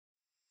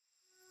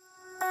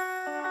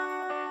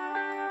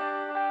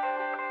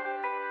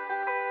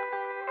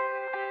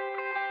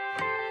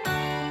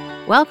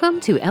Welcome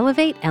to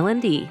Elevate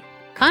L&D,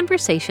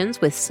 conversations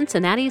with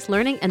Cincinnati's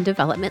learning and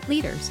development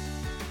leaders,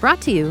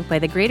 brought to you by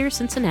the Greater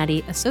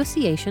Cincinnati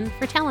Association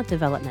for Talent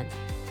Development.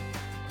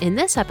 In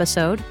this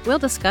episode, we'll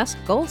discuss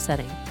goal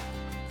setting.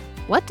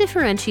 What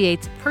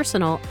differentiates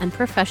personal and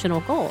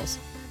professional goals?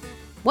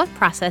 What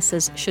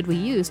processes should we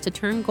use to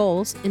turn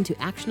goals into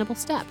actionable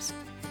steps?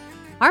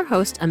 Our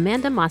host,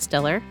 Amanda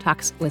Mosteller,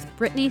 talks with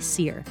Brittany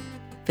Czirr,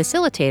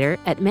 Facilitator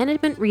at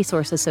Management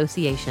Resource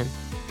Association.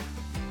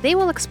 They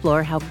will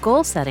explore how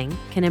goal setting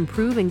can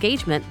improve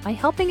engagement by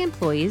helping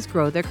employees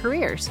grow their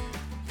careers.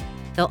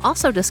 They'll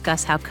also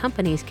discuss how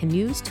companies can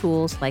use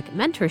tools like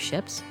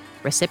mentorships,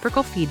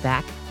 reciprocal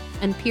feedback,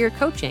 and peer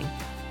coaching,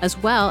 as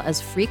well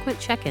as frequent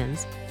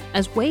check-ins,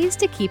 as ways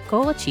to keep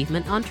goal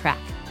achievement on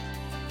track.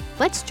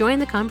 Let's join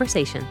the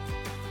conversation.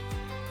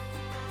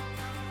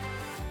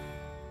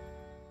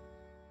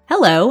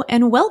 Hello,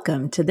 and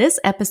welcome to this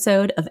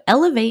episode of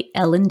Elevate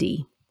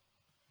L&D.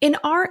 In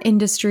our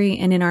industry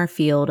and in our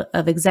field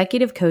of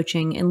executive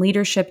coaching and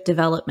leadership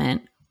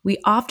development, we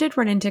often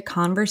run into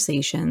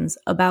conversations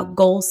about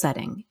goal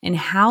setting and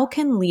how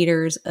can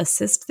leaders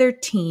assist their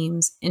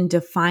teams in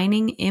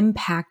defining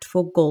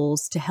impactful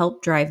goals to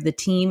help drive the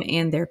team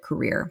and their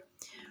career.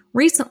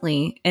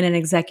 Recently, in an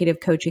executive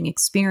coaching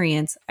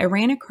experience, I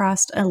ran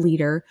across a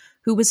leader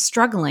who was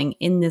struggling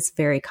in this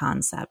very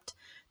concept.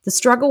 The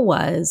struggle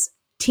was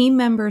team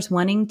members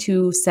wanting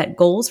to set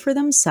goals for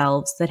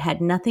themselves that had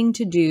nothing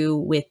to do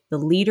with the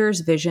leader's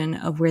vision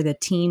of where the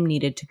team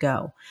needed to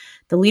go.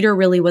 The leader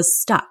really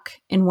was stuck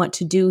in what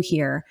to do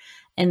here,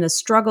 and the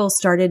struggle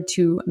started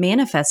to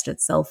manifest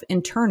itself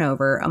in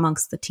turnover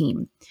amongst the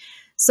team.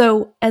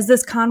 So as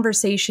this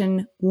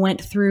conversation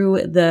went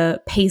through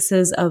the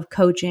paces of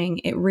coaching,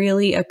 it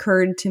really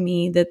occurred to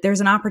me that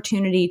there's an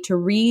opportunity to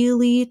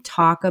really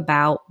talk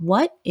about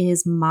what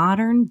is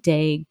modern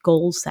day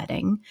goal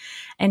setting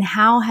and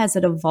how has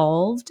it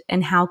evolved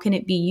and how can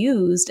it be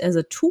used as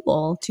a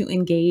tool to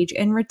engage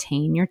and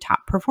retain your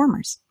top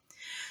performers.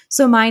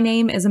 So my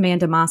name is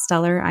Amanda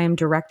Mosteller. I am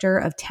Director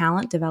of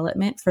Talent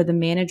Development for the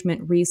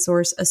Management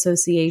Resource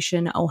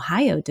Association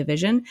Ohio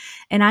Division,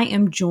 and I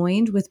am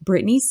joined with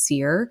Brittany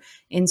Czirr,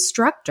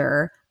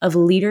 Instructor of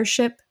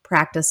Leadership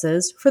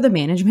Practices for the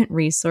Management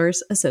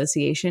Resource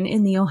Association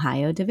in the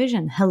Ohio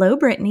Division. Hello,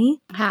 Brittany.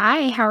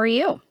 Hi, how are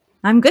you?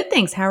 I'm good,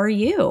 thanks. How are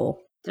you?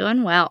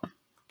 Doing well.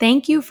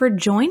 Thank you for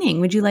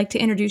joining. Would you like to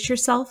introduce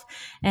yourself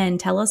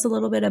and tell us a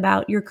little bit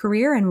about your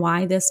career and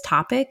why this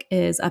topic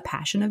is a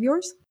passion of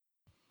yours?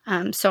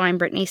 So I'm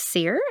Brittany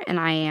Czirr, and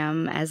I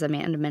am, as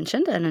Amanda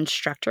mentioned, an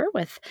instructor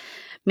with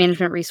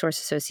Management Resource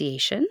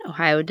Association,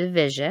 Ohio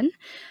Division.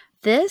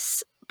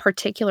 This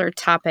particular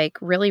topic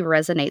really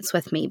resonates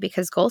with me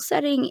because goal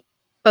setting,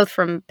 both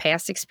from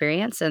past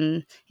experience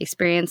and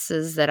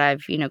experiences that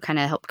I've, kind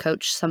of helped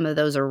coach some of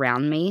those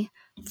around me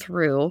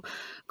through,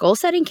 goal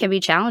setting can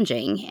be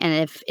challenging. And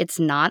if it's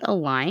not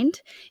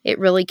aligned, it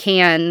really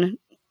can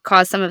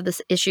cause some of the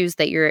issues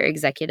that your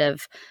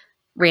executive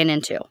ran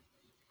into.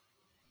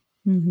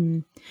 Mm-hmm.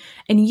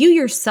 And you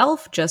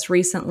yourself just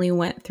recently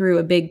went through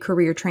a big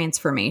career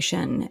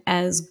transformation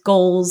as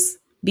goals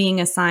being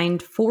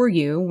assigned for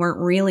you weren't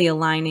really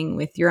aligning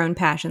with your own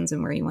passions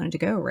and where you wanted to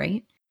go,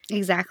 right?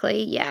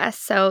 Exactly. Yeah.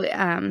 So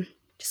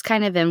just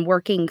kind of in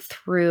working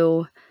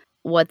through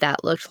what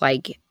that looked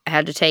like, I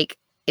had to take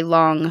a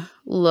long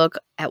look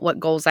at what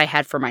goals I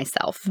had for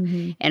myself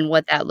and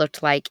what that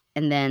looked like.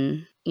 And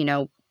then,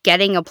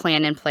 getting a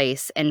plan in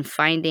place and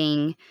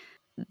finding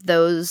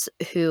those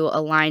who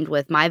aligned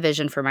with my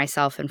vision for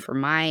myself and for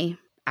my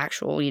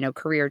actual,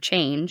 career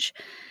change,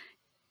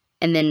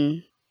 and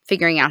then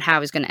figuring out how I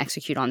was going to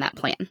execute on that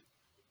plan.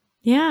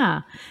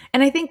 Yeah.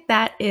 And I think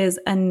that is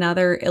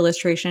another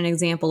illustration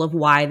example of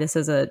why this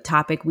is a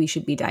topic we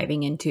should be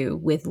diving into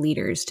with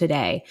leaders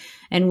today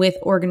and with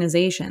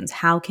organizations.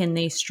 How can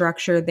they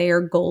structure their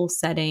goal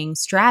setting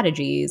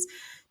strategies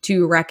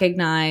to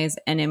recognize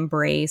and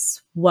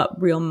embrace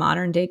what real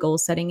modern day goal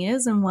setting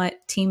is and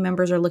what team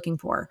members are looking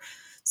for?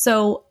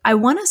 So I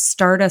want to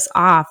start us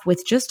off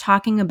with just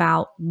talking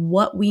about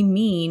what we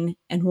mean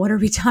and what are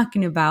we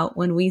talking about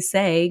when we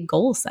say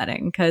goal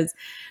setting, because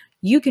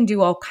you can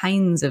do all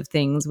kinds of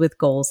things with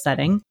goal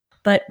setting,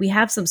 but we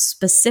have some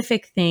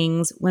specific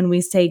things when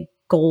we say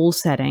goal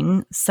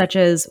setting, such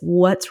as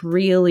what's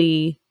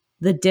really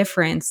the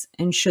difference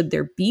and should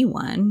there be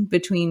one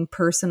between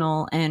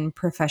personal and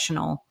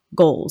professional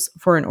goals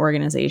for an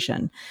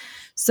organization.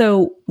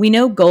 So we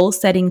know goal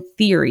setting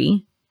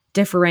theory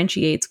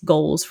differentiates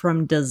goals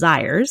from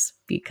desires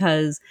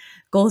because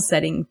goal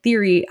setting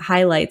theory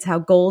highlights how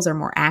goals are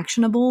more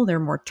actionable, they're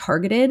more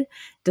targeted,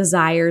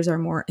 desires are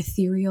more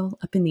ethereal,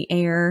 up in the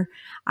air.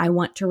 I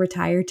want to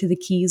retire to the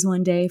Keys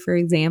one day, for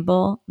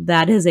example.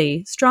 That is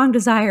a strong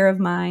desire of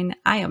mine.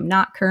 I am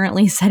not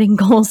currently setting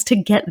goals to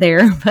get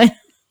there, but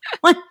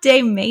one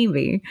day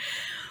maybe.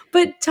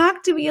 But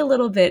talk to me a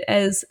little bit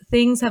as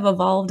things have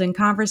evolved in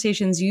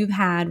conversations you've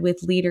had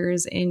with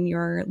leaders in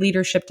your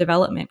leadership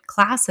development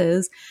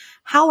classes.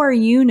 How are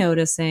you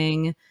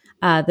noticing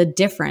the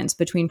difference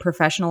between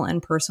professional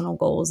and personal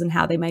goals and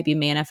how they might be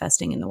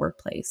manifesting in the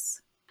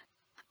workplace?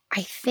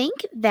 I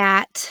think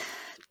that,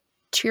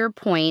 to your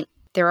point,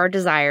 there are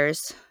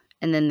desires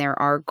and then there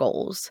are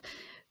goals.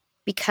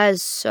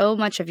 Because so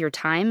much of your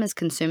time is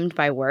consumed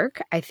by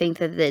work, I think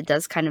that it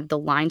does the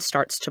line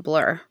starts to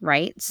blur,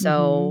 right?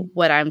 So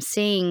what I'm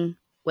seeing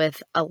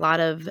with a lot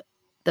of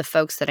the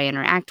folks that I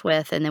interact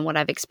with and then what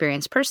I've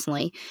experienced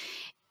personally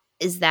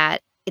is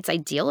that it's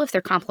ideal if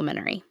they're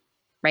complementary,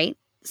 right?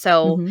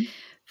 So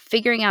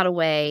figuring out a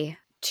way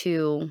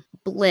to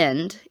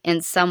blend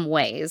in some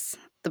ways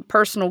the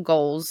personal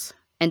goals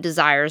and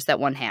desires that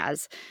one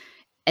has,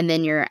 and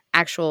then your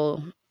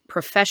actual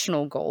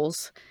professional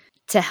goals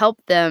to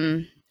help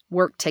them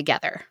work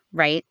together,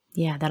 right?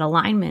 Yeah, that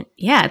alignment.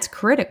 Yeah, it's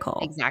critical.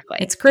 Exactly.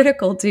 It's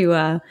critical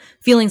to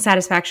feeling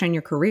satisfaction in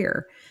your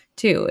career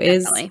too.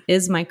 Definitely.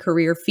 Is my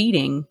career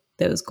feeding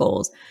those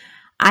goals?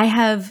 I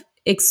have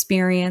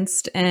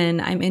experienced,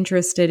 and I'm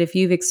interested if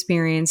you've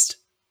experienced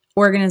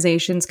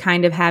organizations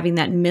kind of having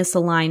that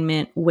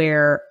misalignment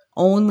where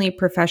only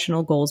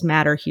professional goals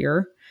matter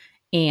here.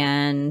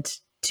 And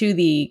to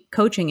the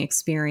coaching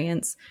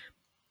experience,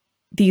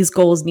 these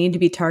goals need to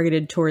be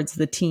targeted towards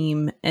the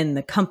team, and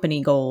the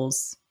company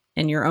goals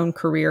and your own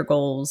career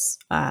goals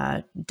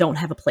don't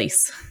have a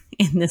place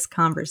in this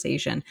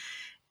conversation.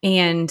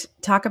 And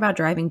talk about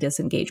driving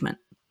disengagement.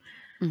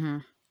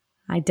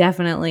 I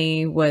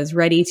definitely was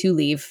ready to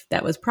leave.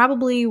 That was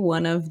probably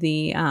one of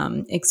the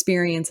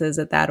experiences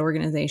at that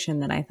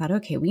organization that I thought,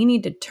 okay, we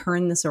need to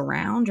turn this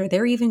around or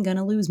they're even going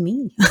to lose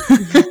me.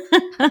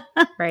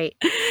 Right.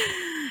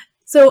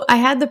 So I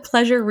had the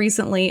pleasure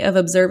recently of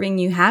observing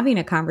you having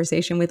a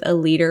conversation with a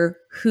leader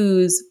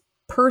whose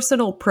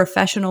personal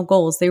professional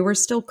goals, they were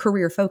still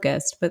career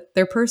focused, but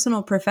their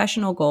personal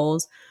professional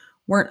goals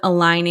weren't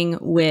aligning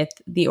with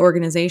the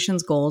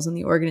organization's goals. And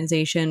the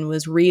organization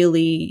was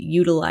really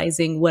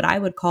utilizing what I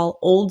would call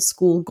old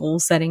school goal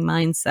setting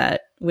mindset,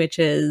 which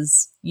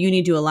is you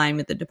need to align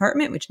with the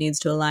department, which needs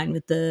to align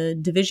with the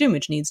division,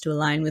 which needs to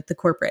align with the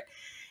corporate.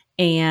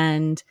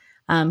 And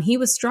he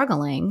was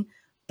struggling.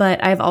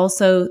 But I've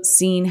also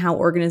seen how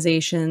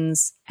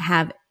organizations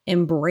have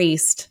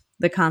embraced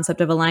the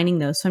concept of aligning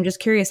those. So I'm just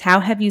curious,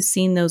 how have you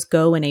seen those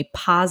go in a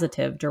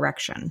positive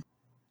direction?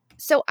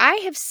 So I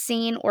have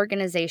seen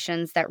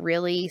organizations that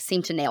really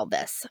seem to nail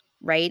this,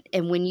 right?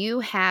 And when you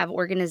have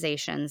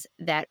organizations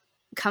that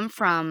come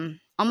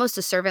from almost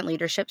a servant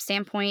leadership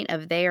standpoint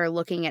of they are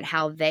looking at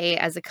how they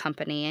as a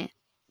company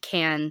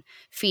can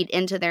feed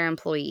into their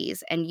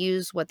employees and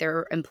use what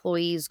their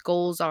employees'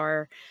 goals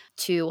are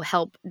to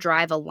help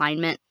drive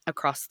alignment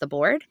across the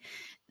board,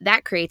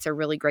 that creates a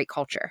really great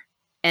culture.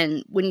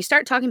 And when you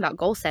start talking about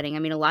goal setting, I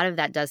mean, a lot of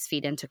that does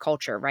feed into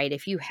culture, right?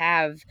 If you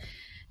have,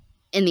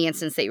 in the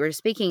instance that you were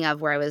speaking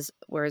of where I was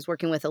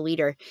working with a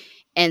leader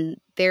and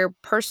their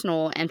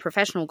personal and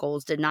professional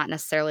goals did not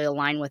necessarily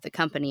align with the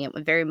company, it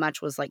very much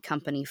was like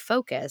company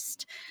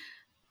focused.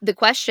 The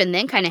question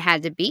then kind of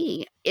had to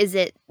be, is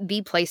it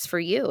the place for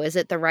you? Is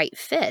it the right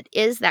fit?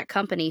 Is that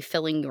company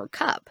filling your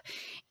cup?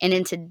 And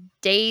in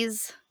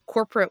today's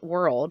corporate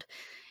world,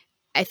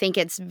 I think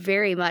it's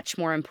very much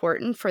more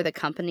important for the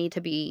company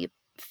to be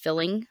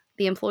filling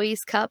the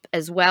employee's cup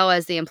as well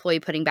as the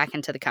employee putting back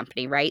into the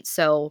company, right?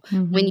 So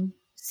when you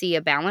see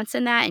a balance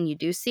in that and you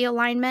do see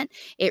alignment,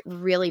 it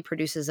really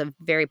produces a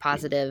very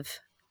positive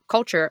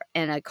culture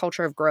and a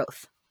culture of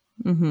growth.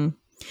 I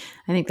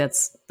think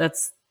that's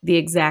the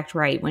exact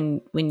right.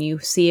 When you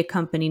see a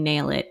company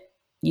nail it,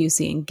 you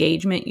see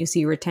engagement, you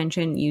see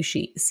retention, you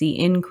see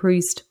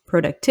increased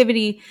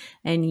productivity,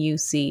 and you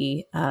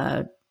see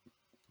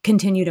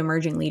continued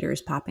emerging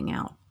leaders popping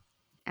out.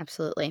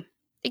 Absolutely.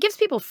 It gives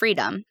people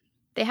freedom.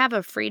 They have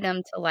a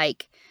freedom to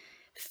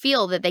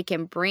feel that they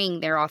can bring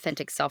their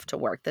authentic self to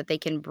work, that they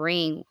can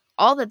bring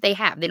all that they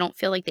have. They don't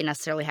feel like they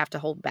necessarily have to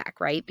hold back,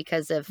 right?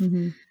 Because of,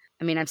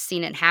 I mean, I've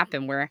seen it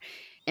happen where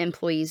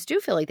employees do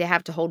feel like they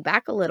have to hold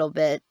back a little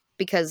bit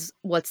because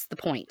what's the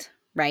point,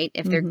 right?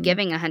 If they're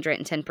giving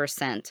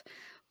 110%,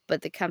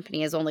 but the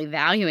company is only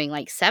valuing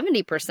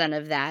 70%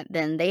 of that,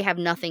 then they have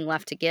nothing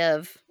left to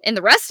give in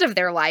the rest of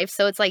their life.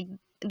 So it's like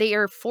they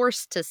are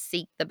forced to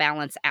seek the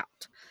balance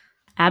out.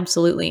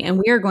 Absolutely. And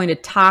we are going to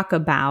talk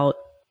about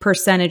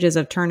percentages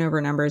of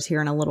turnover numbers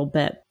here in a little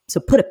bit. So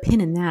put a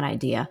pin in that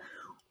idea.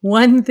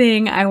 One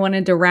thing I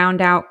wanted to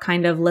round out,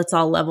 kind of let's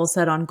all level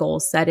set on goal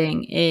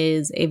setting,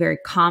 is a very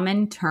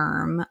common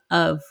term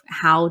of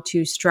how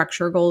to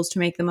structure goals to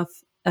make them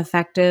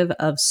effective,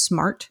 of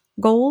SMART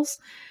goals.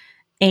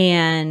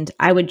 And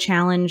I would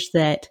challenge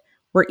that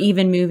we're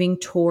even moving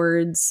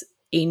towards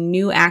a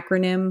new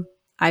acronym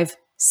I've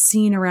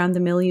seen around the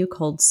milieu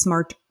called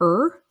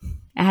SMARTER,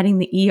 adding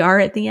the ER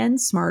at the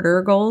end,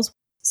 SMARTER goals.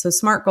 So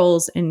SMART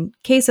goals, in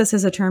case this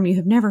is a term you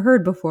have never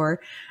heard before,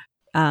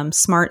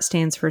 SMART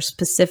stands for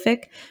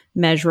specific,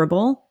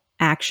 measurable,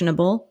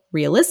 actionable,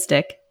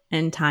 realistic,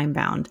 and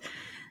time-bound.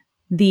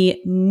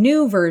 The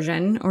new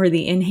version, or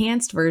the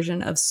enhanced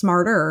version of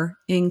SMARTER,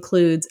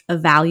 includes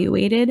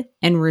evaluated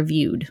and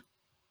reviewed.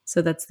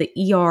 So that's the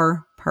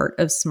ER part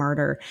of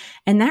SMARTER.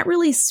 And that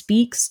really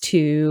speaks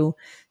to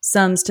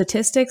some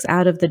statistics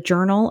out of the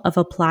Journal of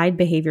Applied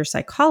Behavior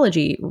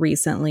Psychology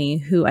recently,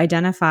 who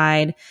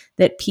identified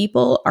that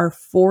people are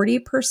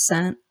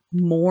 40%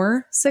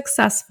 more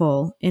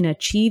successful in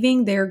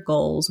achieving their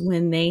goals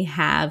when they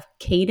have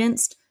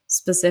cadenced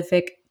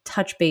specific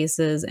touch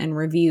bases and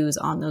reviews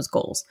on those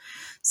goals.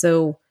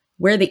 So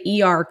where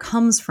the ER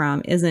comes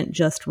from isn't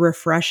just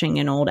refreshing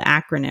an old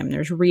acronym.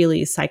 There's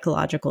really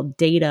psychological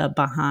data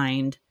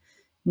behind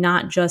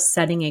not just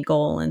setting a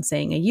goal and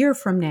saying a year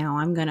from now,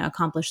 I'm going to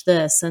accomplish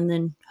this and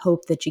then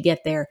hope that you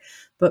get there,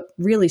 but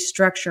really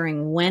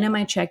structuring when am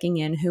I checking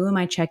in, who am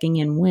I checking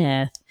in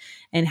with,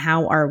 and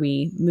how are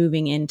we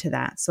moving into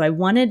that. So I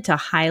wanted to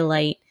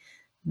highlight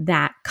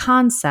that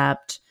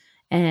concept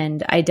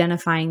and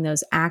identifying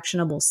those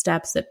actionable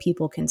steps that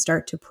people can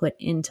start to put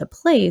into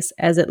place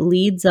as it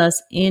leads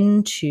us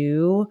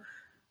into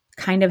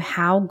kind of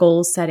how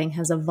goal setting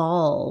has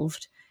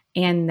evolved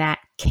and that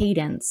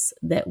cadence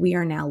that we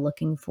are now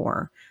looking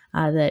for,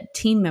 that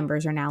team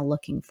members are now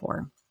looking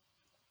for.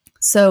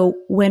 So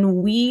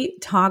when we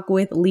talk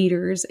with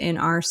leaders in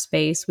our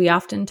space, we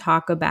often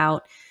talk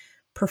about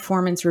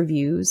performance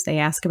reviews. They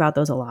ask about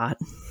those a lot.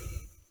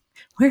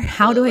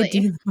 How do I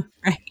do them?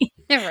 Right.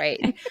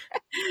 Right.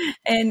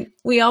 And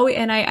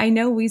I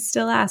know we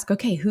still ask,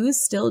 okay,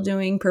 who's still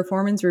doing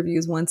performance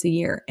reviews once a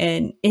year?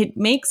 And it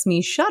makes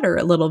me shudder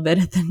a little bit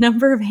at the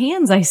number of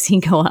hands I see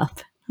go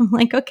up. I'm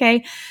like,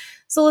 okay,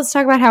 so let's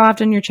talk about how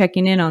often you're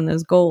checking in on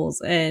those goals.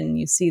 And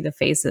you see the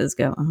faces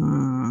go,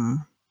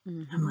 I'm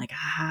like,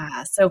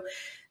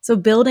 So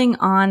building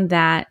on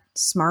that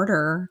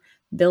SMARTER,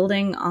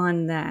 building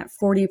on that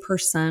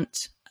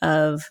 40%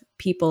 of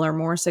people are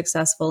more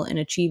successful in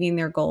achieving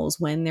their goals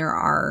when there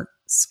are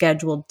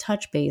scheduled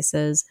touch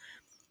bases.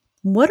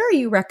 What are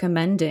you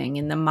recommending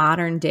in the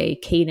modern day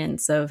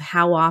cadence of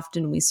how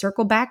often we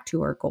circle back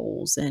to our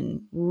goals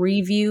and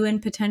review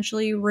and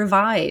potentially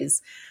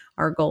revise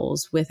our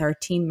goals with our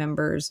team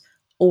members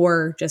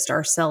or just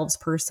ourselves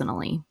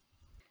personally?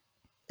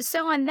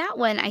 So on that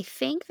one, I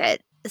think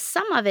that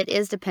some of it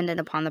is dependent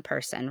upon the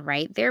person,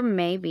 right? There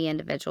may be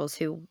individuals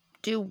who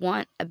do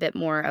want a bit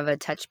more of a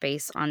touch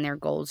base on their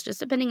goals, just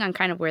depending on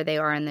kind of where they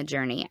are in the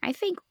journey. I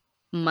think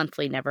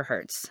monthly never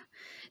hurts.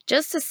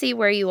 Just to see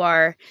where you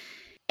are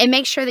and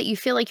make sure that you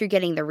feel like you're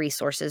getting the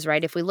resources,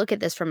 right? If we look at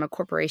this from a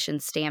corporation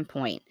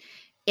standpoint,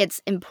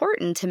 it's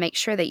important to make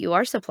sure that you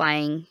are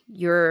supplying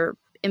your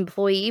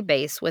employee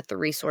base with the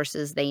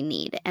resources they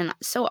need. And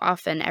so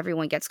often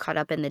everyone gets caught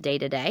up in the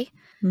day-to-day.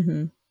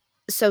 Mm-hmm.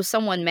 So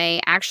someone may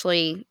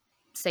actually,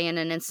 say in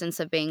an instance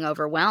of being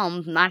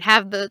overwhelmed, not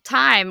have the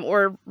time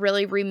or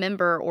really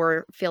remember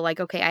or feel like,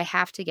 okay, I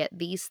have to get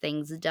these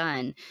things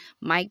done.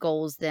 My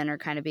goals then are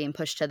kind of being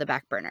pushed to the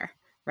back burner,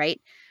 right?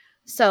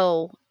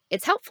 So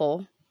it's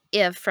helpful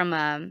if from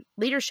a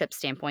leadership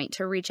standpoint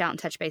to reach out and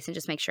touch base and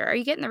just make sure, are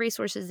you getting the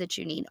resources that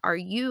you need? Are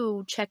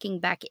you checking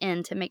back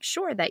in to make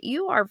sure that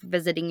you are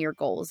visiting your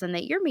goals and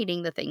that you're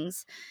meeting the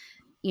things,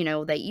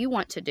 that you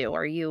want to do?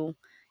 Are you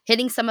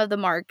hitting some of the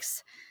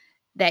marks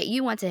that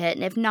you want to hit?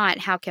 And if not,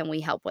 how can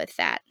we help with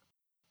that?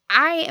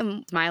 I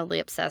am mildly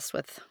obsessed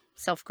with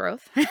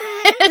self-growth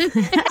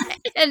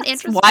and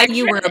That's why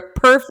you were a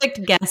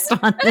perfect guest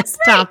on this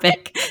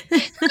topic.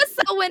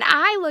 So when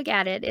I look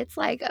at it, it's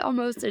like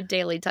almost a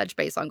daily touch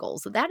base on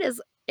goals. So that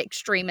is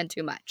extreme and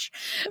too much,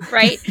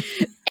 right?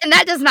 And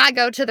that does not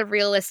go to the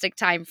realistic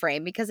time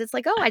frame because it's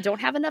like, oh, I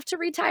don't have enough to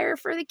retire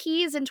for the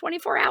keys in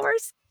 24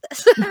 hours.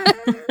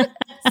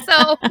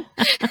 So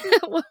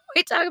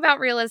we talk about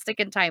realistic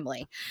and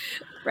timely,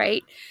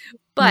 right?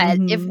 But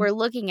if we're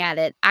looking at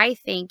it, I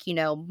think,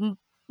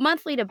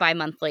 monthly to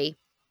bi-monthly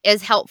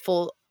is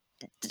helpful.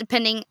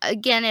 Depending,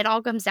 again, it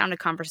all comes down to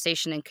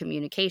conversation and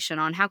communication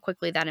on how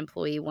quickly that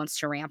employee wants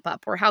to ramp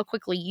up or how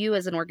quickly you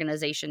as an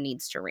organization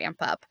needs to ramp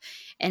up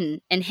and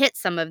hit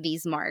some of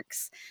these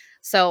marks.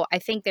 So I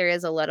think there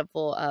is a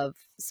level of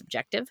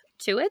subjective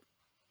to it,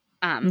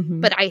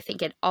 but I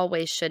think it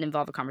always should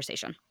involve a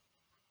conversation.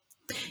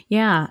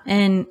 Yeah.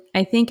 And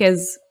I think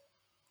as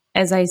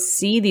I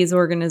see these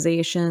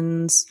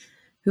organizations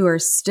who are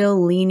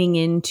still leaning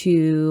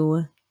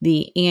into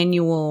the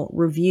annual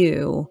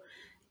review,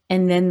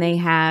 and then they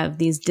have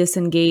these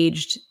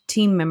disengaged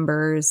team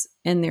members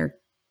and they're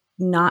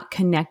not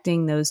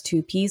connecting those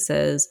two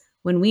pieces,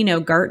 when we know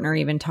Gartner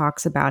even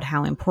talks about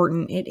how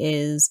important it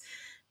is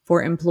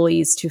for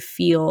employees to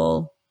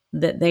feel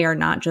that they are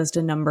not just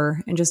a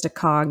number and just a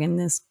cog in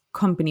this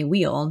company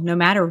wheel, no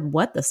matter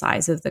what the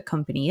size of the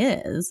company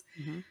is.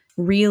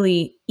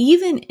 Really,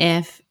 even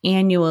if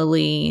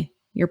annually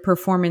your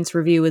performance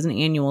review is an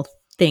annual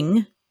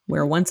thing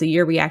where once a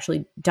year we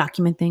actually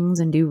document things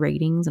and do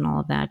ratings and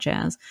all of that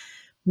jazz,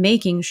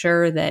 making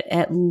sure that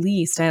at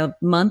least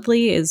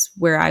monthly is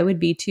where I would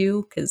be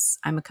too, because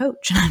I'm a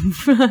coach.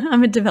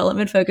 I'm a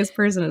development focused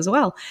person as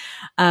well.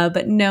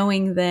 But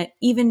knowing that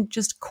even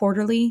just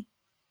quarterly,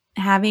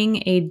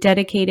 having a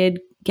dedicated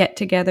get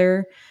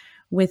together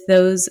with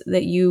those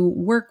that you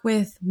work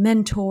with,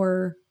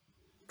 mentor,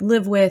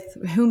 live with,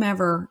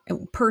 whomever,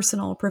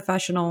 personal,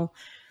 professional,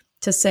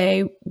 to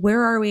say,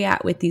 where are we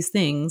at with these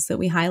things that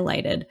we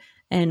highlighted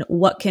and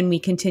what can we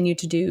continue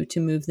to do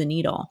to move the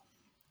needle,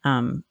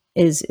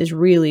 is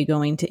really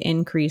going to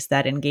increase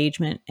that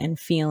engagement and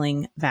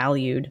feeling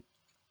valued.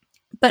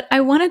 But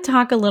I want to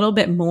talk a little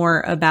bit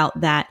more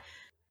about that,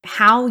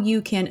 how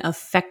you can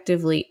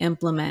effectively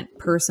implement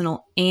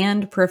personal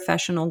and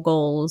professional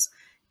goals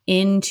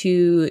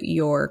into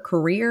your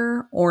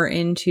career or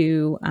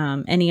into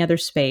any other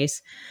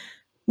space.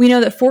 We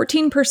know that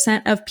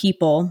 14% of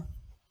people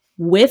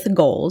with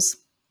goals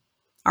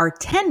are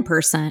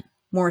 10%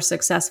 more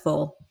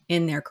successful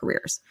in their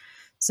careers.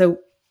 So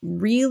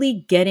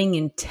really getting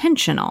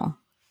intentional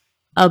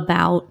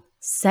about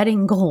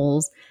setting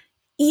goals,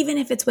 even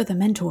if it's with a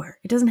mentor.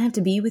 It doesn't have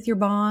to be with your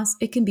boss.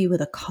 It can be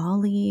with a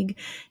colleague,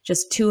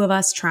 just two of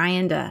us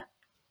trying to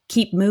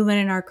keep moving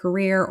in our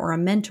career, or a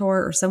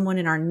mentor or someone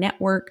in our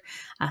network,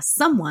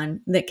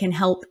 someone that can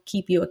help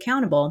keep you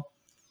accountable.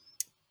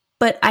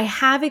 But I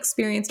have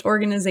experienced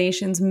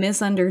organizations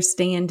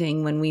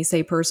misunderstanding when we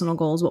say personal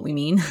goals, what we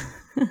mean.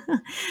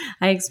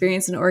 I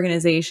experienced an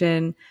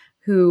organization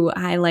who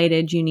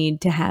highlighted you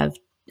need to have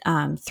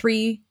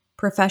 3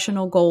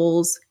 professional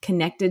goals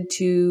connected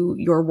to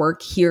your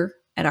work here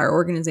at our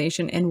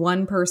organization and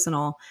 1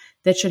 personal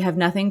that should have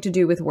nothing to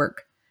do with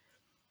work.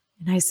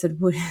 And I said,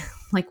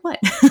 like what?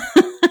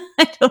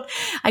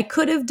 I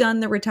could have done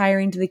the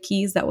retiring to the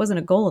Keys. That wasn't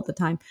a goal at the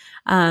time.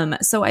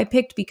 So I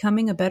picked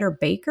becoming a better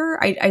baker.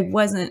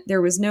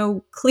 There was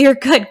no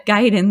clear-cut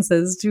guidance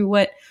as to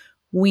what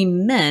we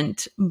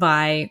meant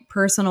by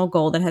personal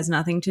goal that has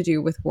nothing to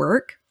do with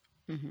work.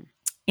 Mm-hmm.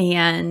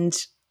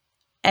 And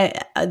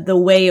the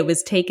way it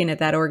was taken at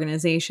that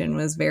organization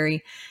was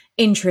very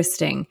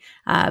interesting.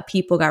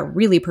 People got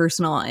really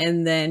personal,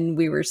 and then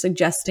we were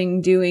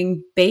suggesting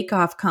doing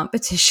bake-off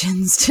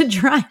competitions to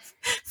drive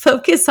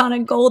focus on a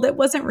goal that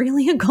wasn't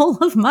really a goal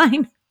of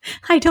mine.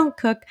 I don't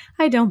cook,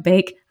 I don't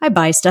bake, I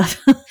buy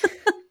stuff.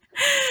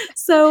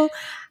 So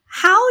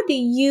how do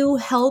you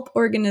help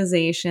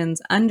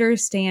organizations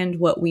understand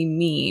what we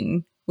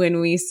mean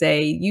when we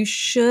say you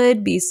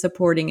should be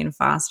supporting and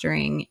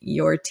fostering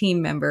your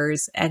team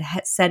members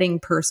at setting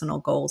personal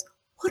goals?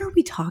 What are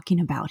we talking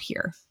about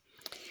here?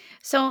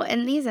 So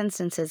in these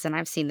instances, and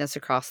I've seen this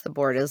across the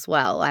board as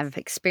well, I've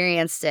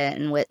experienced it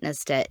and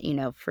witnessed it,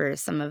 for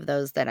some of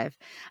those that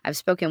I've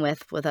spoken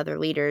with other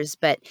leaders.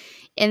 But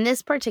in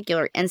this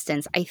particular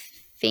instance, I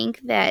think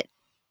that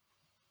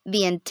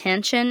the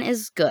intention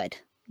is good,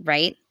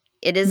 right?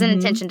 It is an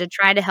intention to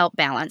try to help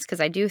balance,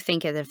 because I do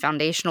think at the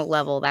foundational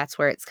level, that's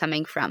where it's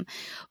coming from.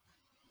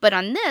 But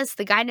on this,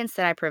 the guidance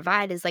that I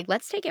provide is like,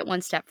 let's take it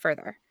one step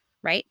further,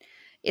 right?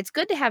 It's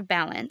good to have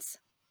balance.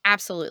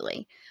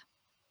 Absolutely.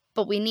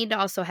 But we need to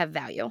also have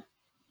value.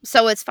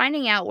 So it's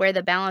finding out where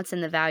the balance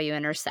and the value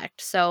intersect.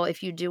 So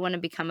if you do want to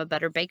become a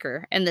better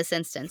baker in this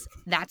instance,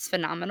 that's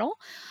phenomenal.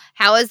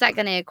 How is that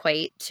going to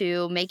equate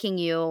to making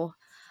you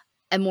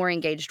a more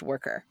engaged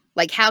worker?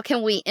 Like, how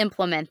can we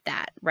implement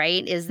that,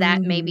 right? Is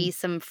that maybe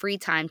some free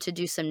time to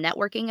do some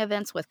networking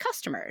events with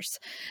customers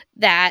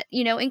that,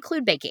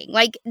 include baking?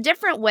 Like,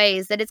 different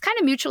ways that it's kind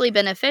of mutually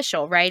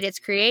beneficial, right? It's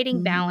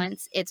creating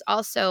balance. It's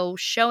also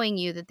showing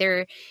you that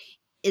there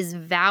is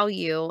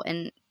value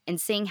and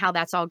seeing how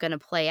that's all going to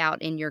play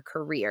out in your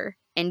career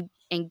and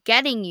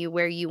getting you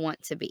where you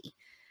want to be.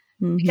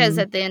 Because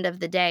at the end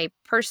of the day,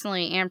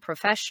 personally and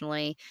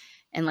professionally,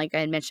 and like I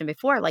had mentioned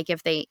before, like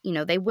if they,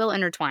 they will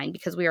intertwine,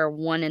 because we are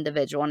one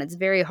individual and it's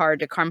very hard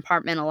to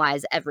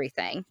compartmentalize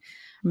everything,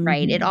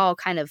 right? It all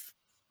kind of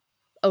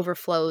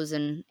overflows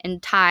and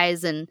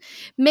ties and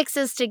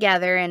mixes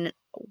together in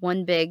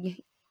one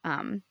big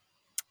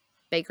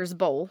baker's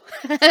bowl,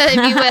 if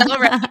you will.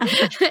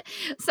 Right?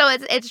 So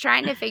it's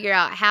trying to figure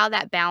out how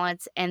that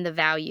balance and the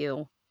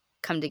value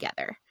come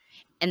together.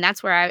 And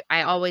that's where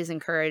I always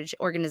encourage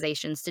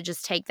organizations to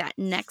just take that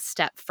next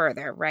step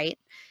further, right?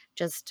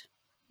 Just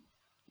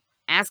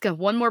ask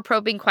one more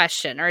probing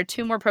question or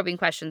 2 more probing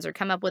questions, or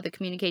come up with a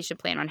communication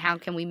plan on how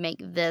can we make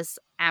this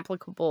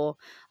applicable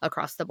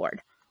across the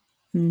board.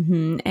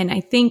 And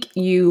I think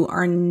you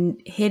are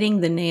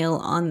hitting the nail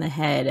on the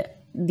head.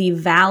 The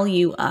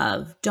value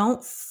of,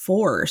 don't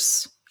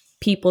force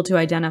people to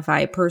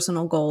identify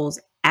personal goals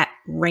at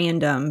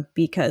random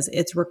because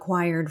it's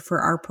required for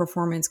our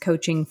performance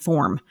coaching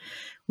form,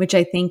 which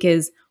I think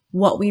is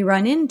what we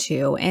run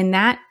into. And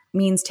that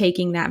means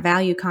taking that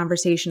value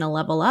conversation a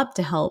level up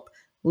to help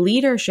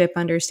leadership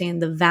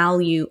understand the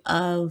value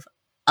of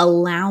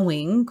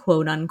allowing,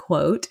 quote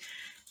unquote,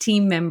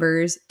 team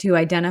members to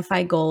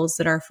identify goals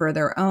that are for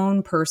their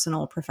own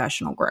personal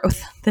professional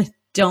growth that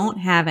don't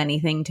have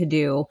anything to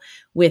do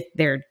with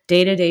their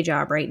day-to-day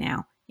job right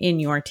now in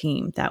your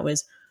team. That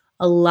was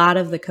a lot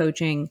of the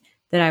coaching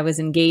that I was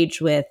engaged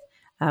with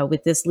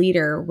this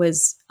leader,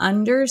 was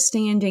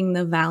understanding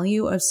the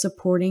value of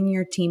supporting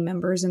your team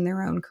members in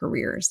their own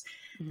careers.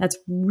 That's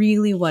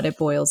really what it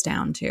boils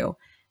down to.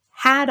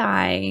 Had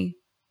I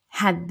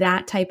had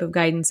that type of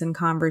guidance and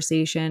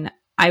conversation,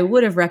 I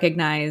would have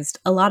recognized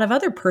a lot of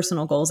other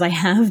personal goals I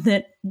have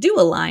that do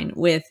align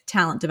with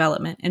talent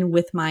development and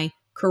with my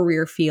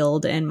career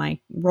field and my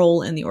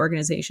role in the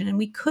organization. And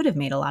we could have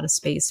made a lot of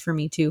space for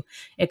me to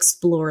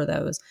explore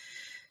those.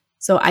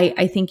 So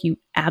I think you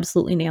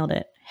absolutely nailed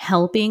it.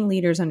 Helping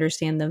leaders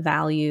understand the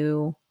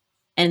value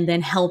and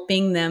then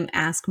helping them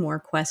ask more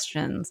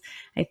questions.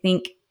 I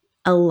think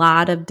a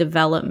lot of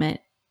development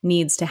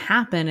needs to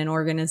happen in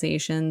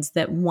organizations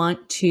that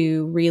want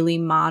to really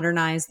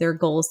modernize their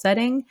goal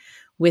setting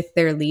with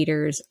their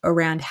leaders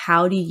around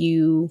how do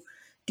you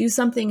do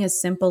something as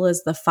simple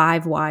as the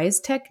 5 whys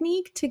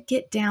technique to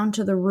get down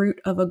to the root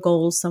of a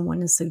goal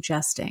someone is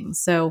suggesting.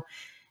 So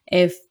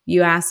if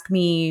you ask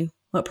me,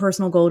 what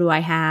personal goal do I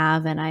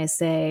have? And I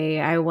say,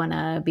 I want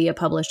to be a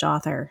published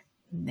author.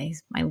 And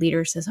my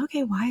leader says,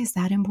 okay, why is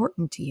that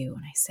important to you?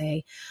 And I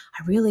say,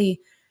 I really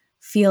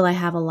feel I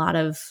have a lot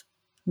of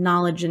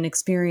knowledge and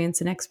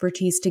experience and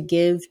expertise to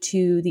give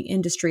to the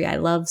industry I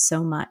love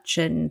so much.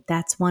 And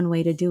that's one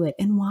way to do it.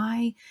 And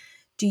why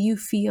do you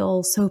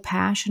feel so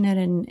passionate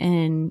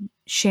and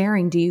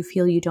sharing? Do you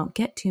feel you don't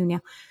get to?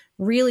 Now,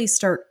 really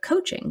start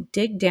coaching,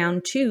 dig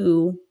down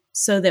to,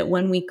 so that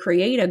when we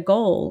create a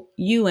goal,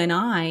 you and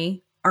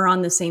I are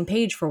on the same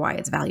page for why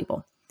it's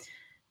valuable.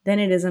 Then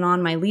it isn't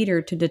on my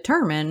leader to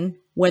determine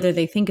whether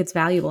they think it's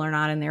valuable or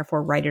not, and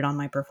therefore write it on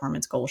my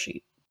performance goal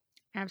sheet.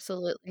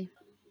 Absolutely.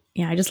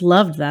 Yeah, I just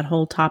loved that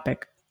whole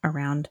topic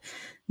around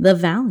the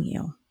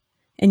value.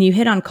 And you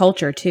hit on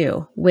culture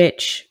too,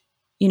 which,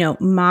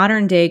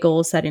 modern day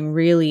goal setting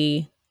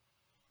really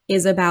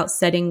is about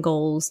setting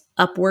goals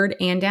upward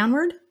and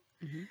downward.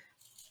 Mm-hmm.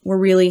 We're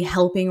really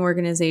helping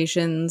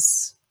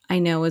organizations, I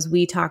know, as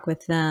we talk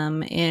with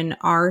them in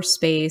our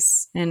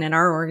space and in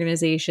our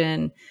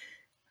organization,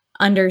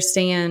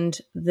 understand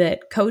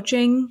that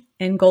coaching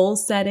and goal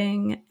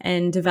setting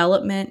and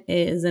development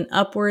is an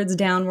upwards,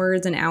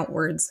 downwards, and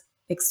outwards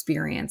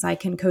experience. I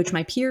can coach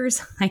my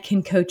peers. I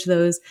can coach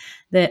those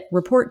that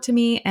report to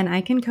me, and I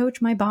can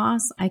coach my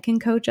boss. I can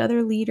coach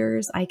other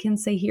leaders. I can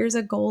say, here's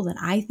a goal that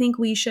I think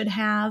we should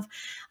have.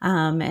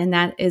 And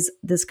that is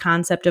this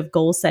concept of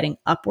goal setting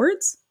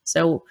upwards.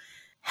 So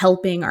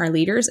helping our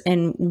leaders.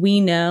 And we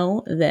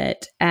know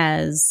that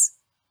as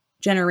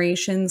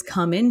generations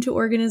come into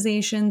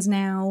organizations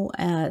now,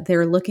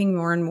 they're looking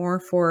more and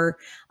more for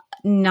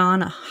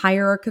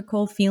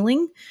non-hierarchical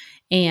feeling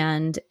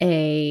and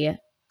a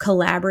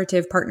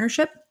collaborative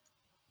partnership.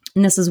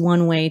 And this is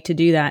one way to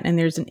do that. And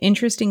there's an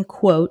interesting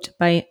quote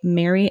by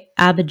Mary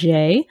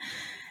Abijay,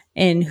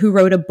 who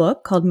wrote a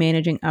book called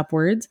Managing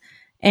Upwards.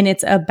 And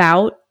it's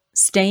about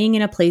staying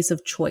in a place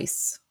of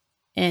choice.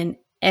 And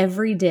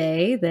every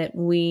day that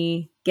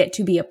we get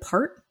to be a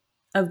part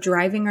of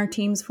driving our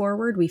teams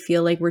forward, we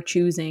feel like we're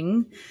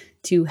choosing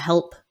to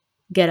help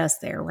get us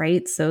there,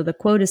 right? So the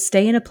quote is,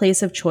 stay in a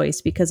place of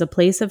choice because a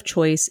place of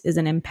choice is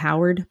an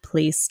empowered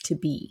place to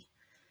be.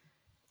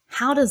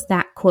 How does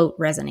that quote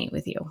resonate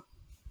with you?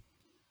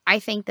 I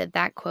think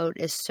that quote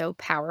is so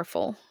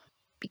powerful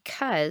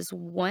because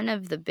one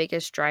of the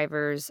biggest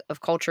drivers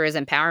of culture is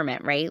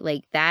empowerment, right?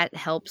 Like that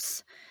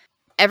helps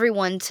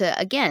everyone to,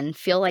 again,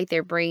 feel like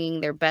they're bringing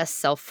their best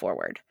self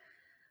forward.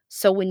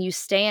 So when you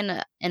stay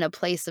in a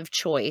place of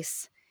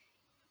choice,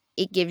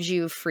 it gives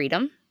you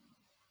freedom.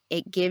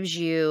 It gives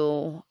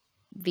you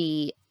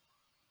the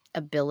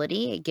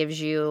ability, it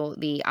gives you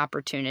the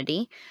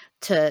opportunity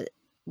to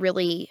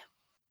really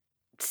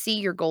see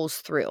your goals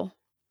through,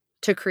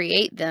 to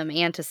create them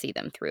and to see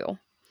them through.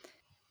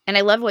 And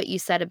I love what you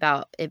said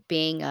about it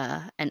being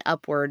an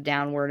upward,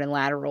 downward, and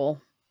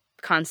lateral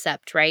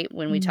concept, right?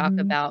 When we talk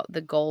about the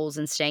goals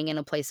and staying in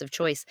a place of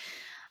choice.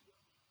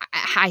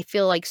 I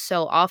feel like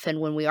so often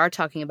when we are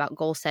talking about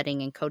goal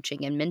setting and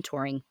coaching and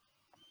mentoring,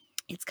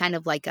 it's kind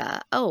of like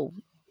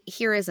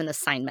here is an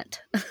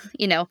assignment,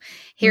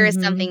 here is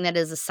something that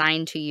is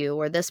assigned to you,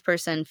 or this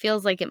person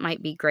feels like it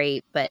might be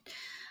great, but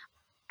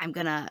I'm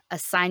going to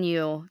assign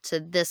you to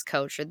this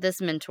coach or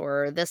this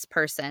mentor or this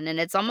person. And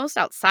it's almost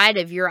outside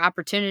of your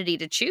opportunity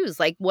to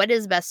choose, like, what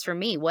is best for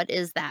me? What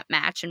is that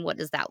match? And what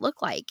does that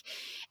look like?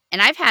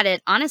 And I've had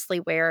it honestly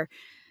where,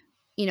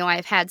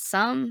 I've had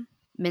some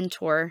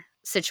mentor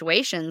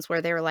situations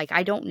where they were like,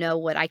 I don't know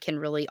what I can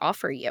really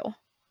offer you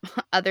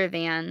other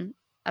than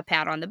a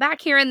pat on the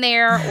back here and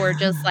there, or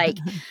just like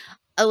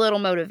a little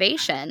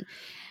motivation.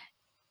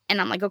 And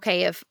I'm like,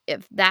 okay, if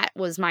that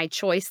was my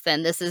choice,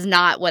 then this is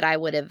not what I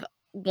would have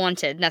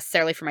wanted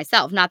necessarily for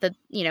myself. Not that,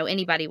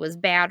 anybody was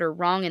bad or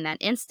wrong in that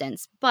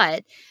instance,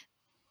 but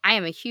I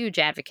am a huge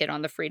advocate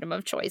on the freedom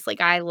of choice.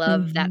 Like I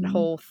love that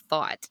whole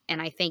thought.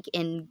 And I think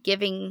in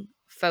giving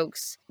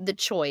folks the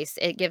choice,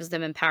 it gives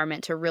them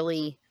empowerment to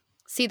really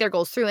see their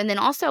goals through. And then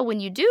also when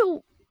you do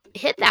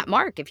hit that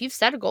mark, if you've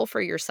set a goal for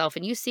yourself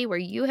and you see where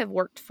you have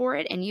worked for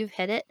it and you've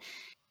hit it,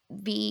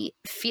 the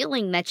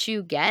feeling that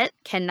you get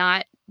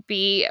cannot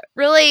be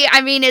really,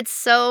 it's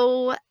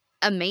so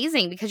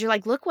amazing because you're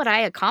like, look what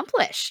I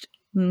accomplished.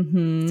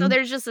 So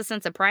there's just a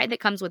sense of pride that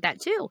comes with that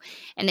too.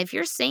 And if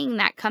you're seeing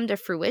that come to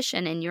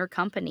fruition in your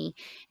company,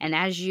 and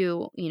as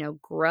you,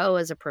 grow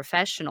as a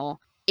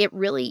professional, it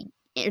really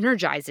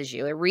energizes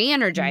you. It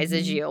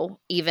re-energizes you,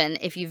 even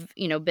if you've,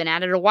 been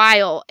at it a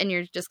while and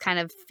you're just kind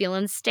of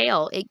feeling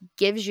stale. It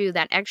gives you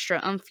that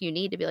extra oomph you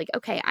need to be like,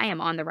 okay, I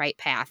am on the right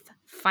path.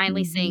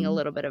 Finally seeing a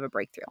little bit of a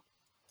breakthrough.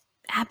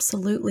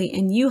 Absolutely.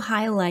 And you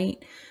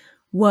highlight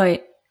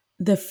what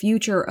the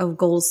future of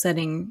goal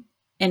setting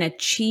and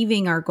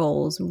achieving our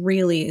goals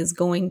really is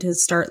going to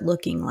start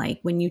looking like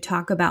when you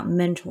talk about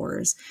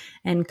mentors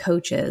and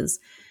coaches.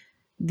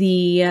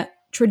 The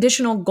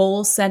traditional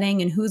goal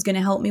setting and who's going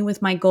to help me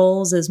with my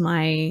goals is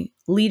my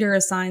leader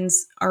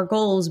assigns our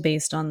goals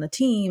based on the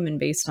team and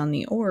based on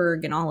the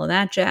org and all of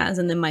that jazz.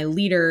 And then my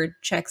leader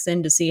checks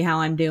in to see how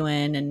I'm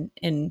doing,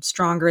 and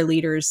stronger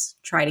leaders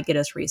try to get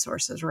us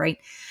resources, right?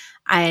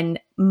 And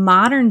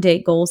modern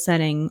day goal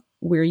setting,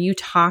 where you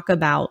talk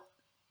about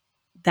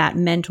that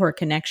mentor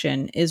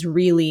connection, is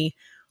really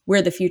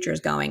where the future is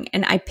going.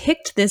 And I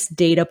picked this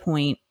data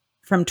point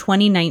from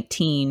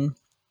 2019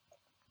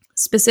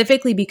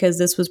 specifically because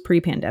this was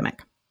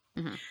pre-pandemic.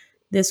 Mm-hmm.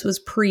 This was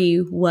pre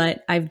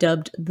what I've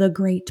dubbed the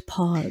Great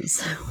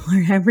Pause,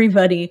 where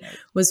everybody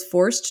was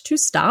forced to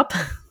stop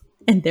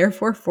and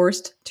therefore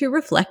forced to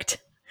reflect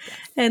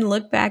and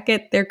look back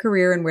at their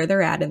career and where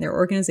they're at in their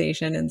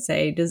organization and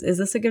say, is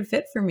this a good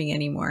fit for me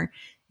anymore?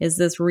 Is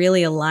this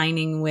really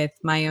aligning with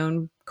my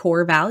own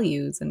core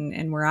values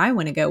and where I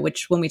want to go?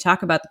 Which, when we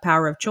talk about the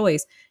power of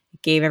choice,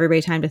 it gave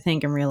everybody time to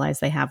think and realize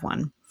they have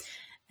one.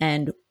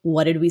 And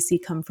what did we see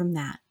come from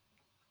that?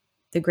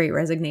 The Great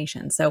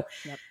Resignation. So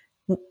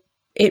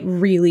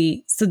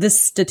so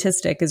this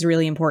statistic is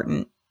really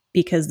important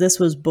because this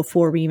was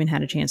before we even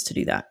had a chance to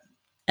do that.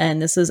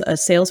 And this is a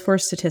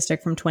Salesforce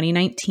statistic from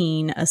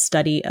 2019, a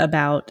study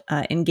about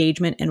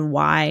engagement and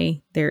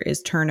why there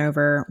is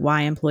turnover,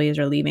 why employees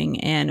are leaving.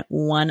 And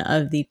one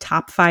of the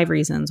top 5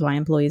 reasons why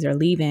employees are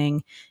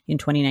leaving in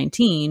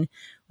 2019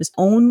 was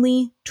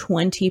only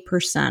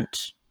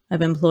 20%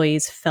 of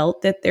employees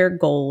felt that their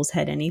goals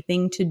had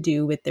anything to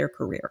do with their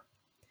career.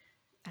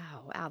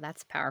 Oh, wow.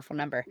 That's a powerful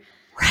number.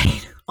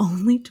 Right.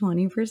 Only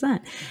 20%.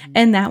 Mm-hmm.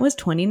 And that was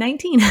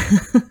 2019.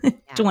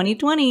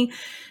 2020,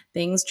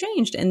 things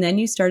changed. And then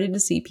you started to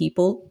see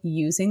people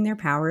using their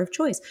power of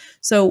choice.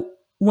 So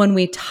when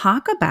we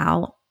talk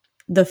about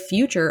the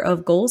future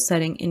of goal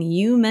setting, and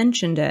you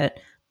mentioned it,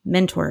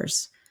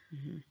 mentors,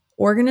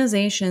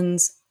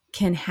 organizations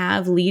can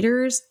have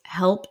leaders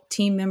help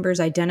team members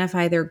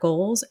identify their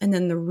goals. And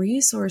then the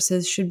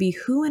resources should be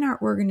who in our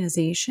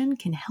organization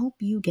can help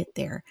you get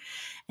there.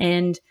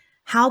 And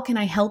how can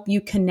I help you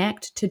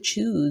connect to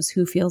choose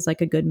who feels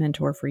like a good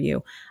mentor for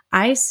you?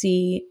 I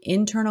see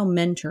internal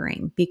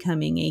mentoring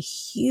becoming a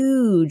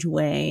huge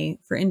way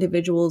for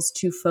individuals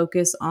to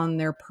focus on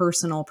their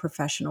personal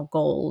professional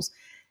goals,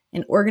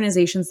 and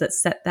organizations that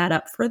set that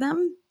up for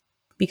them,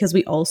 because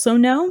we also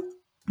know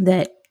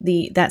that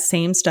that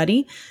same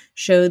study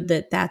showed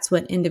that that's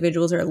what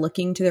individuals are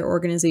looking to their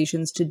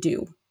organizations to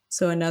do.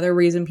 So another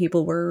reason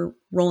people were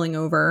rolling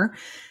over,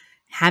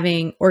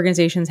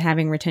 organizations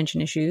having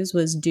retention issues,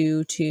 was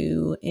due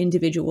to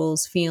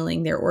individuals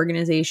feeling their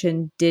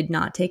organization did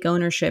not take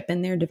ownership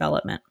in their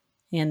development.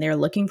 And they're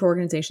looking for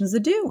organizations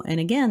that do. And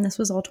again, this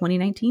was all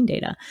 2019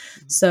 data.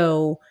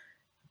 So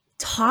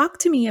talk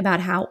to me about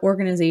how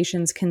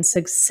organizations can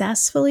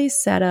successfully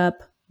set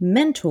up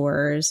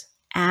mentors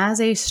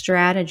as a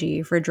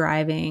strategy for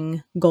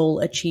driving goal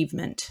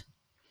achievement.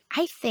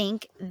 I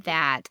think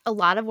that a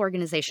lot of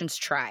organizations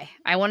try.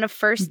 I want to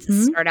first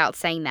start out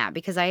saying that,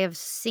 because I have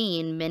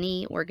seen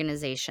many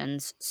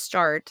organizations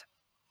start,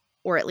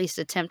 or at least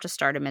attempt to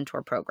start, a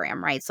mentor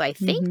program, right? So I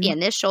think the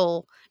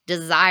initial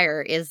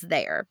desire is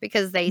there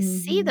because they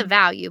see the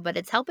value, but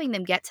it's helping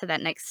them get to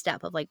that next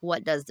step of like,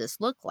 what does this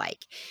look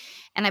like?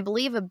 And I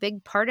believe a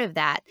big part of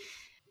that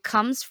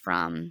comes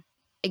from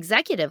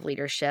executive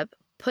leadership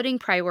putting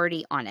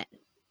priority on it,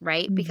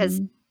 right?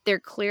 Because there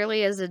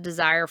clearly is a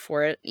desire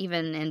for it,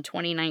 even in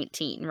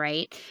 2019,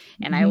 right?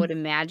 And I would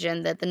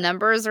imagine that the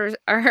numbers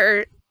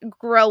are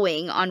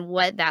growing on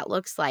what that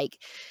looks like.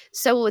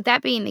 So with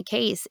that being the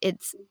case,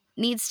 it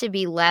needs to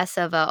be less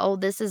of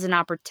this is an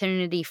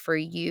opportunity for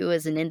you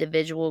as an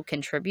individual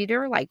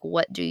contributor. Like,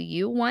 what do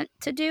you want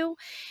to do?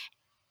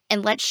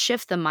 And let's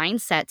shift the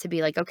mindset to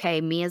be like, okay,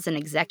 me as an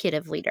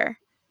executive leader,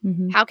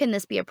 how can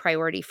this be a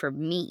priority for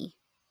me?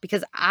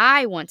 Because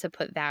I want to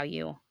put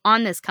value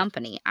on this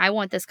company. I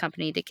want this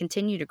company to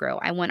continue to grow.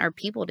 I want our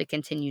people to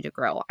continue to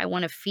grow. I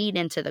want to feed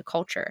into the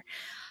culture.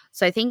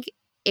 So I think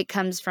it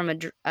comes from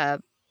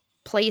a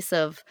place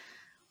of,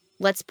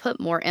 let's put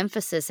more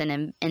emphasis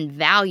and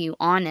value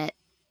on it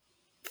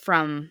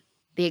from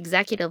the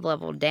executive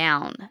level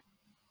down,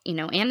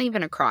 and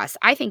even across.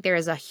 I think there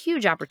is a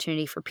huge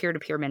opportunity for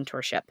peer-to-peer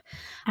mentorship.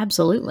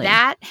 Absolutely.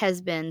 That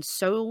has been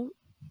so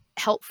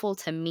helpful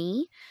to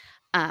me.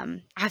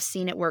 I've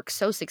seen it work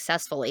so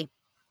successfully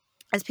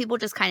as people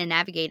just kind of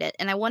navigate it.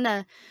 And I want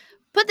to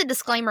put the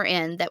disclaimer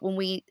in that when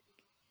we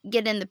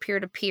get in the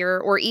peer-to-peer,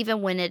 or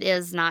even when it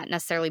is not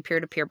necessarily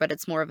peer-to-peer, but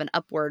it's more of an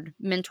upward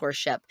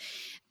mentorship,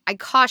 I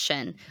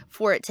caution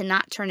for it to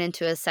not turn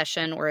into a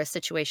session or a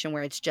situation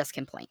where it's just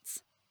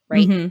complaints,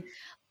 right?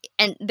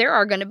 And there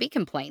are going to be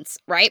complaints,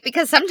 right?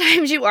 Because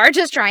sometimes you are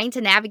just trying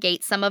to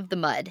navigate some of the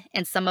mud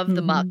and some of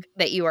the muck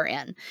that you are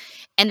in.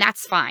 And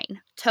that's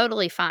fine,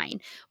 totally fine.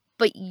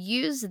 But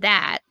use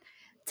that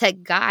to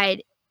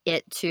guide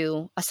it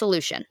to a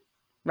solution,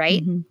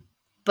 right?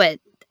 But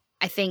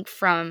I think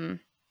from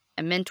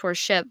a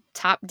mentorship,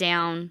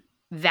 top-down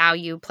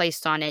value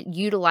placed on it,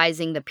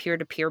 utilizing the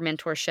peer-to-peer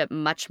mentorship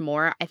much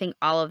more, I think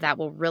all of that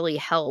will really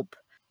help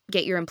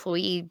get your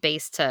employee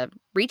base to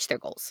reach their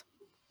goals.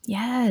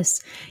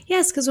 Yes.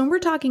 Yes, because when we're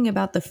talking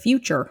about the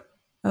future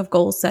of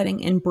goal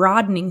setting and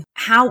broadening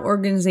how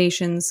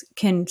organizations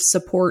can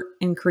support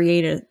and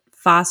create a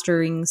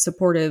fostering,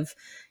 supportive,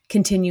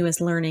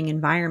 continuous learning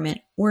environment,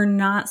 we're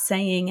not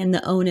saying, and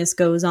the onus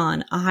goes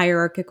on, a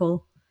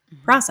hierarchical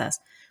process.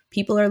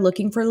 People are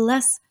looking for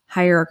less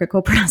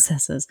hierarchical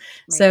processes.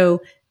 Right.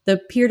 So the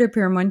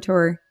peer-to-peer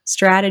mentor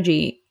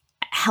strategy,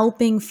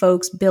 helping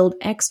folks build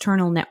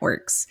external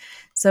networks.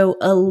 So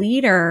a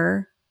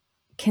leader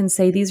can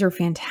say, these are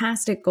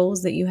fantastic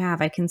goals that you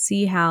have. I can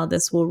see how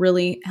this will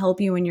really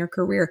help you in your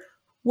career.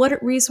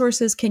 What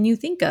resources can you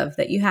think of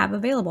that you have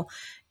available?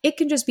 It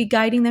can just be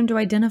guiding them to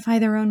identify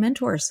their own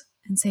mentors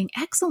and saying,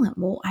 excellent,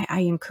 well, I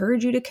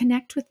encourage you to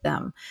connect with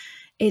them.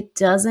 It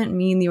doesn't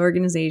mean the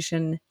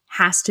organization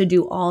has to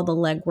do all the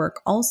legwork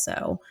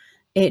also.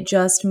 It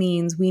just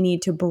means we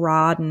need to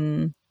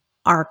broaden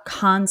our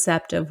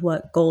concept of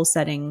what goal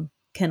setting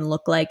can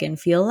look like and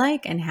feel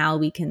like and how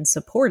we can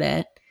support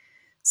it,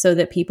 so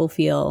that people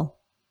feel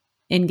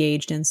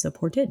engaged and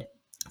supported.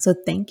 So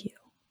thank you.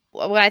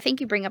 Well, I think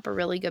you bring up a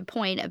really good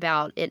point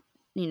about it,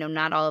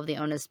 not all of the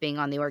onus being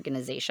on the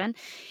organization.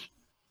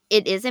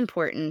 It is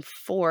important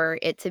for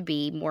it to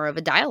be more of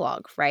a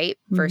dialogue, right?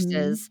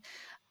 Versus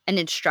an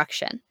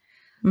instruction.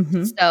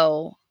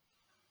 So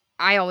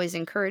I always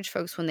encourage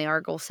folks when they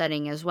are goal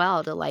setting as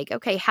well to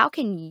okay, how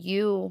can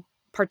you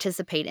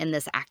participate in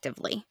this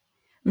actively?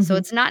 So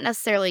it's not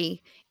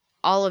necessarily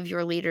all of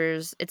your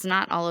leaders, it's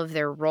not all of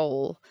their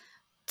role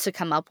to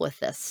come up with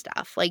this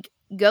stuff.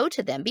 Go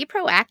to them, be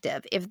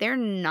proactive. If they're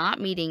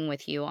not meeting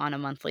with you on a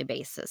monthly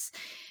basis,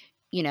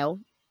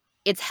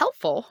 it's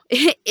helpful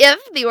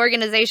if the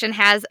organization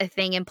has a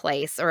thing in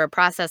place or a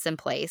process in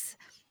place.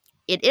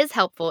 It is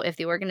helpful if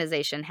the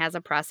organization has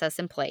a process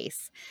in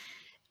place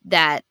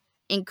that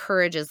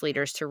encourages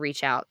leaders to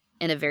reach out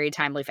in a very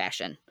timely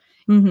fashion.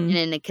 And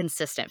in a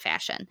consistent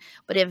fashion.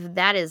 But if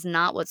that is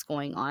not what's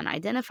going on,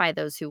 identify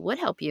those who would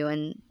help you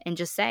and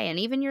just say, and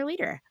even your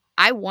leader,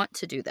 I want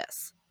to do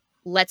this.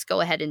 Let's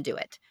go ahead and do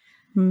it.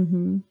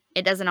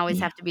 It doesn't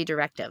always have to be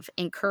directive.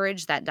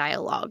 Encourage that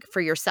dialogue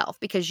for yourself,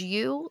 because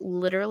you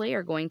literally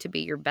are going to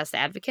be your best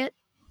advocate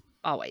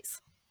always.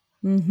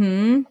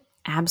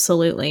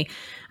 Absolutely.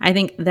 I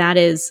think that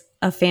is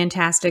a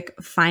fantastic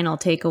final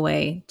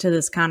takeaway to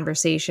this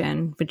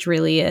conversation, which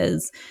really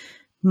is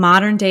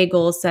modern day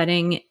goal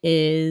setting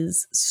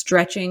is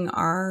stretching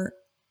our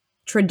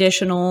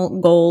traditional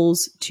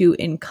goals to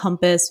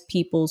encompass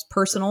people's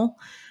personal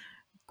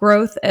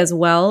growth as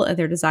well as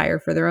their desire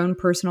for their own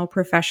personal,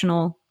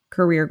 professional,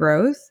 career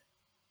growth,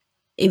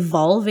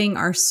 evolving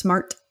our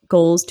SMART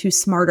goals to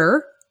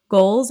smarter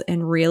goals,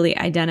 and really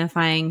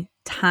identifying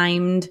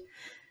timed,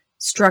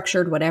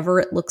 structured, whatever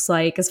it looks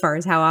like as far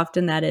as how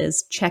often that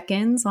is,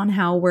 check-ins on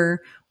how we're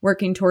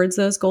working towards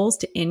those goals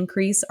to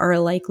increase our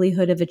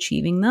likelihood of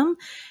achieving them,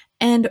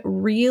 and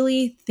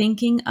really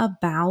thinking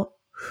about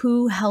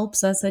who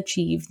helps us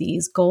achieve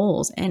these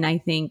goals. And I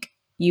think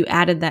you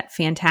added that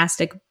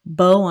fantastic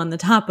bow on the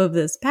top of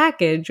this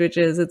package, which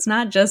is it's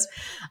not just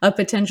a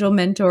potential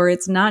mentor.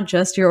 It's not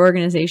just your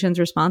organization's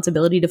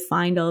responsibility to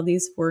find all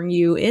these for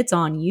you. It's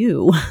on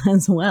you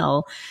as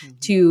well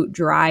to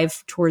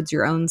drive towards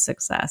your own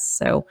success.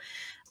 So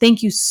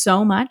thank you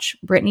so much,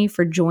 Brittany,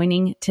 for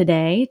joining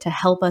today to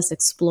help us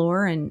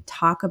explore and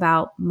talk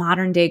about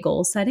modern day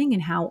goal setting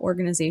and how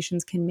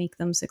organizations can make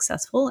them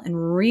successful,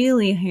 and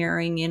really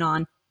hammering in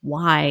on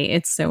why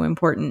it's so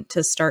important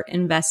to start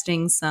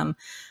investing some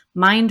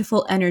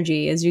mindful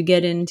energy as you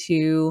get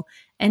into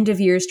end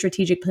of year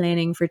strategic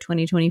planning for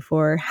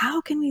 2024.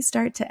 How can we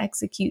start to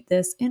execute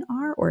this in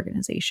our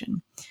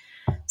organization?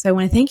 So I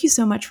want to thank you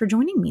so much for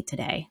joining me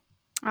today.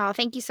 Oh,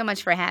 thank you so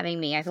much for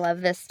having me. I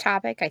love this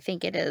topic. I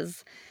think it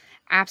is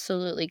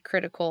absolutely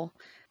critical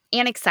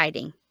and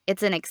exciting.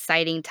 It's an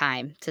exciting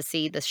time to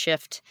see the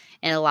shift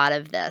in a lot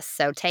of this.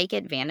 So take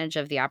advantage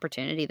of the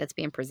opportunity that's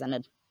being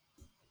presented.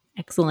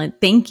 Excellent.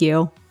 Thank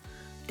you.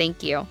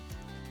 Thank you.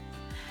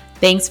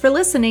 Thanks for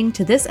listening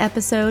to this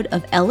episode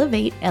of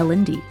Elevate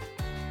L&D.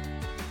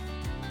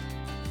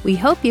 We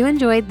hope you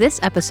enjoyed this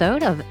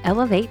episode of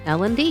Elevate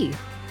L&D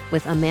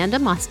with Amanda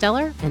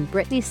Mosteller and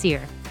Brittany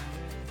Czirr.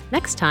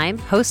 Next time,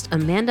 host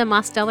Amanda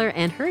Mosteller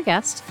and her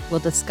guest will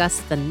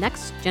discuss the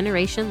next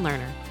generation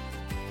learner.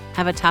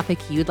 Have a topic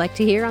you'd like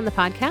to hear on the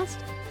podcast?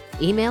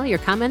 Email your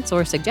comments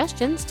or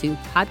suggestions to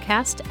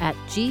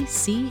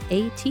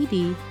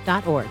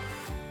podcast@gcatd.org.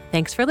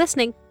 Thanks for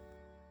listening.